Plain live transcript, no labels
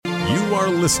You are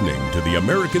listening to the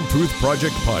American Truth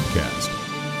Project podcast.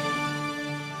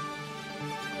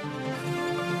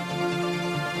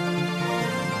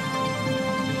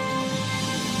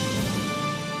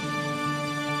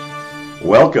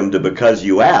 Welcome to Because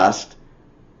You Asked.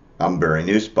 I'm Barry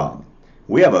Nussbaum.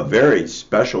 We have a very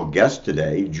special guest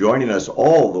today. Joining us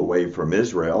all the way from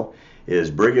Israel is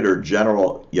Brigadier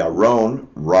General Yaron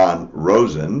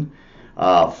Rosen,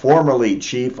 formerly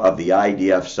Chief of the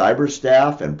IDF Cyber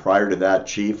Staff, and prior to that,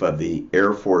 Chief of the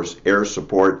Air Force Air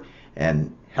Support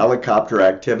and Helicopter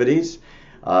Activities.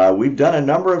 We've done a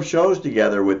number of shows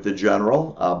together with the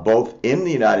General, both in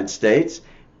the United States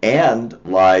and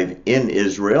live in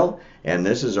Israel, and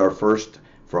this is our first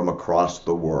from across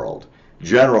the world.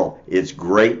 General, it's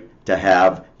great to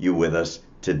have you with us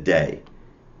today.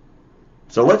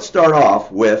 So let's start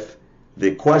off with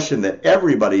the question that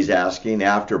everybody's asking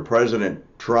after President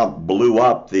Trump blew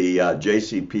up the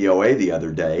JCPOA the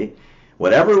other day.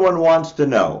 What everyone wants to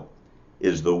know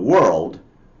is the world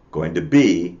going to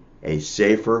be a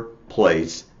safer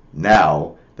place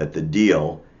now that the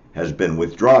deal has been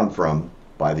withdrawn from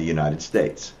by the United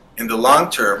States? In the long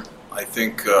term, I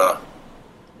think the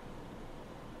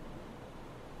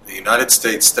United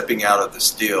States stepping out of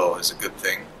this deal is a good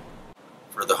thing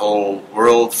for the whole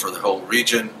world, for the whole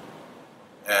region.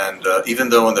 And even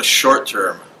though in the short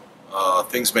term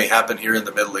things may happen here in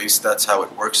the Middle East, that's how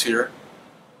it works here,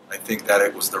 I think that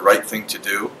it was the right thing to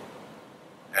do.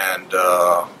 And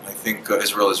I think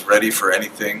Israel is ready for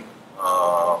anything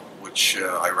which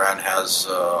Iran has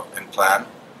in plan.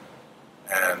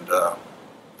 And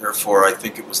therefore, I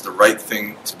think it was the right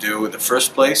thing to do in the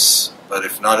first place. But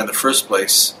if not in the first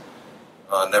place,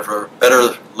 never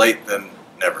better late than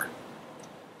never.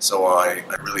 So I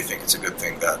really think it's a good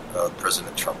thing that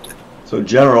President Trump did. So,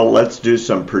 General, let's do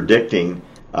some predicting.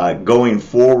 Going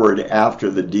forward after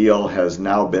the deal has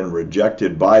now been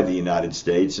rejected by the United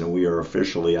States and we are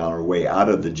officially on our way out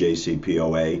of the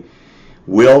JCPOA,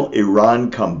 will Iran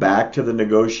come back to the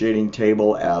negotiating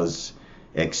table as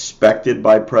expected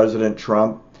by President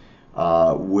Trump?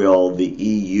 Will the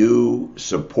EU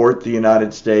support the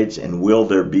United States, and will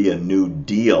there be a new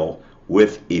deal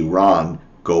with Iran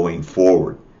going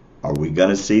forward? Are we going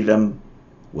to see them?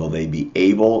 Will they be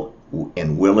able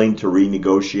and willing to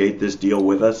renegotiate this deal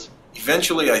with us?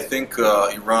 Eventually, I think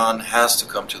Iran has to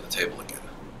come to the table again.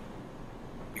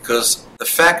 Because the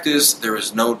fact is, there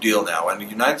is no deal now. And the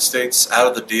United States out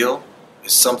of the deal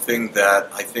is something that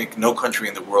I think no country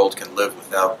in the world can live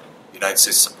without United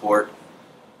States support.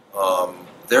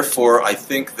 Therefore, I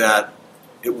think that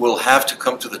it will have to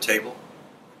come to the table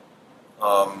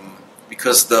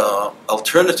because the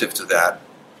alternative to that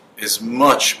is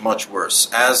much, much worse,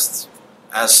 as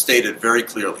stated very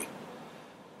clearly.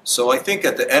 So I think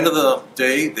at the end of the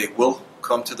day, they will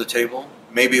come to the table.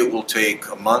 Maybe it will take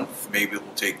a month, maybe it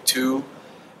will take two,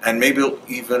 and maybe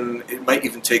it might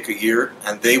even take a year,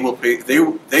 and they will pay. They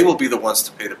will be the ones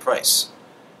to pay the price.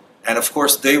 And of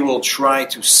course, they will try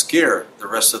to scare the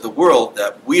rest of the world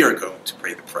that we are going to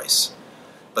pay the price.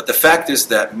 But the fact is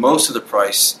that most of the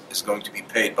price is going to be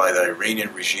paid by the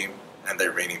Iranian regime and the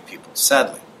Iranian people,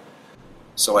 sadly.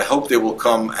 So I hope they will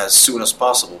come as soon as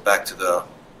possible back to the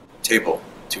table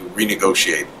to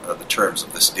renegotiate the terms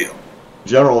of this deal.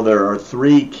 General, there are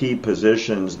three key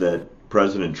positions that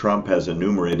President Trump has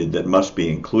enumerated that must be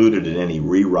included in any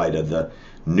rewrite of the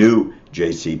new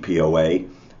JCPOA.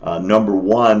 Number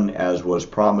one, as was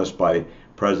promised by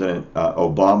President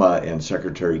Obama and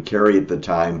Secretary Kerry at the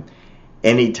time,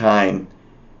 anytime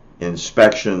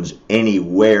inspections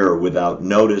anywhere without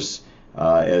notice.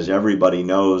 As everybody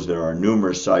knows, there are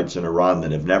numerous sites in Iran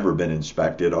that have never been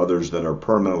inspected, others that are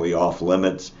permanently off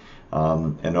limits,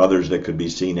 and others that could be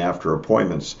seen after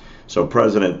appointments. So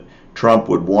President Trump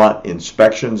would want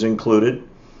inspections included.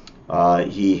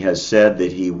 He has said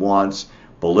that he wants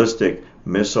ballistic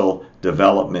missile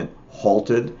development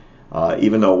halted.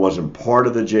 Even though it wasn't part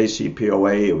of the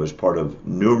JCPOA, it was part of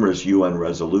numerous UN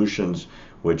resolutions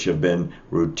which have been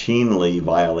routinely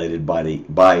violated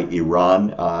by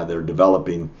Iran. They're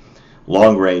developing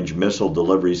long-range missile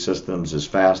delivery systems as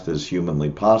fast as humanly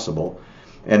possible.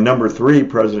 And number three,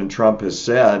 President Trump has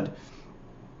said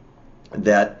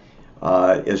that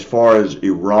as far as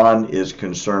Iran is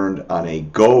concerned on a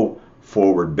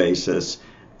go-forward basis,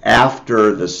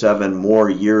 after the 7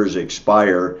 more years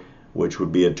expire, which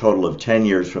would be a total of 10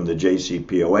 years from the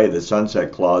JCPOA, the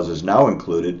sunset clause is now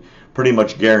included, pretty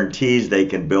much guarantees they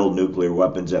can build nuclear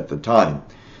weapons at the time.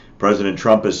 President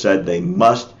Trump has said they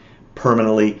must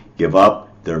permanently give up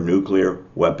their nuclear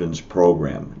weapons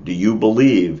program. Do you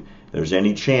believe there's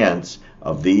any chance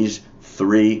of these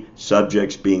three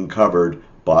subjects being covered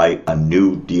by a new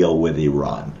deal with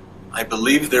Iran? I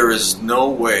believe there is no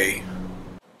way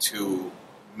to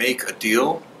make a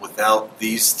deal without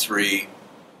these three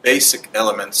basic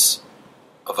elements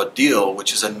of a deal,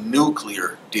 which is a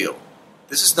nuclear deal.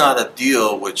 This is not a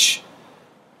deal which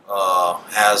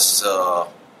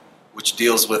which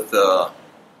deals with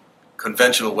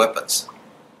conventional weapons.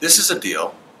 This is a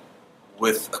deal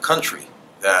with a country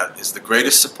that is the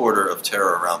greatest supporter of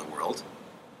terror around the world,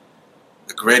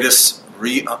 the greatest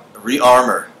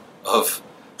rearmer of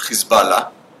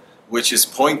Hezbollah, which is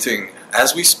pointing,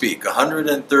 as we speak,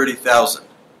 130,000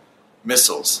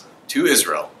 missiles to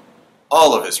Israel,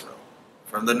 all of Israel,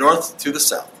 from the north to the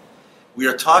south. We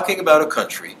are talking about a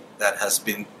country that has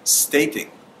been stating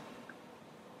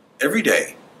every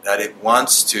day that it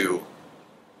wants to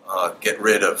get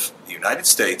rid of the United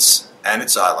States and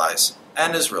its allies,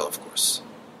 and Israel, of course.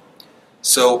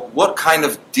 So what kind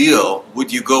of deal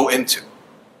would you go into?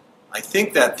 I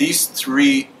think that these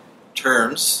three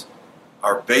terms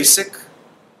are basic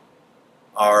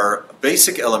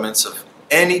elements of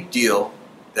any deal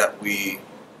that we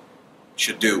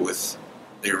should do with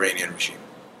the Iranian regime.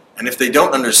 And if they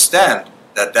don't understand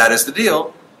that that is the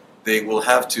deal, they will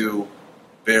have to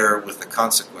bear with the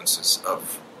consequences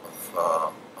of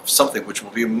something which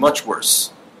will be much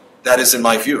worse. That is, in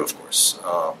my view, of course.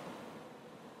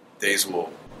 Days will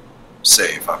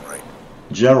say if I'm right.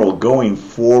 General, going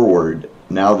forward,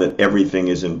 now that everything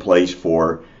is in place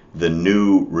for the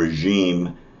new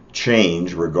regime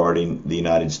change regarding the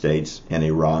United States and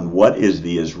Iran, what is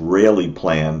the Israeli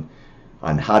plan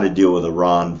on how to deal with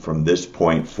Iran from this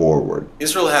point forward?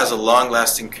 Israel has a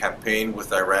long-lasting campaign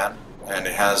with Iran, and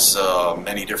it has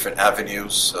many different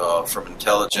avenues, from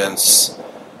intelligence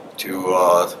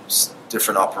to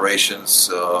different operations,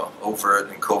 overt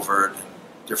and covert, and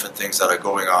different things that are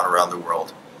going on around the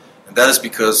world. And that is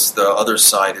because the other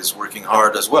side is working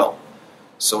hard as well.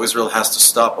 So Israel has to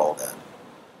stop all that.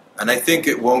 And I think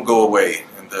it won't go away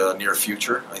in the near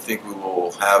future. I think we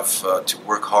will have to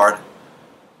work hard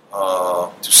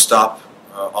to stop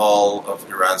all of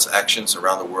Iran's actions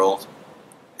around the world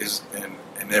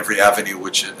in every avenue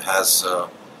which it has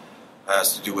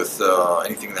to do with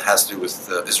anything that has to do with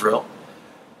Israel.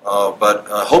 But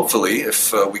hopefully,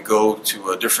 if we go to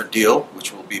a different deal,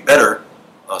 which will be better,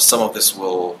 some of this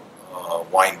will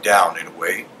wind down in a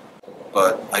way.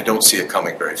 But I don't see it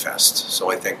coming very fast. So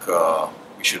I think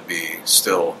we should be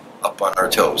still up on our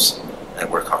toes and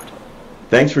work hard.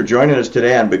 Thanks for joining us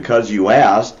today on Because You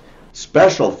Asked.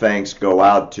 Special thanks go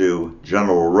out to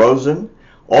General Rosen,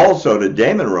 also to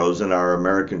Damon Rosen, our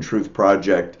American Truth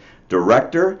Project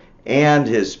director, and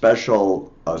his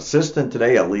special assistant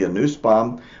today, Aliyah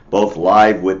Nussbaum, both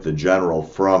live with the General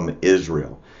from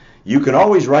Israel. You can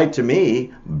always write to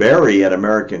me, Barry at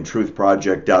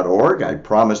AmericanTruthProject.org. I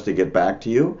promise to get back to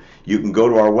you. You can go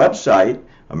to our website,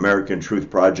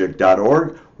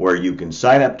 AmericanTruthProject.org, where you can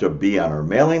sign up to be on our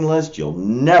mailing list. You'll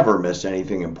never miss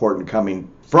anything important coming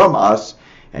from us,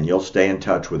 and you'll stay in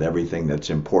touch with everything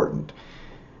that's important.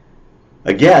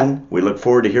 Again, we look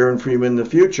forward to hearing from you in the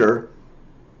future.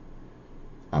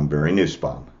 I'm Barry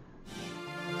Nussbaum.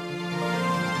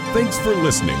 Thanks for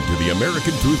listening to the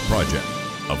American Truth Project,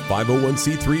 a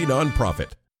 501c3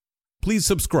 nonprofit. Please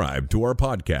subscribe to our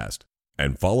podcast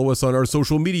and follow us on our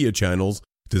social media channels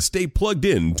to stay plugged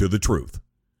in to the truth.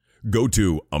 Go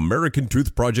to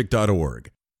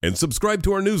AmericanTruthProject.org and subscribe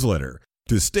to our newsletter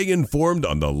to stay informed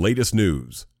on the latest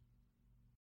news.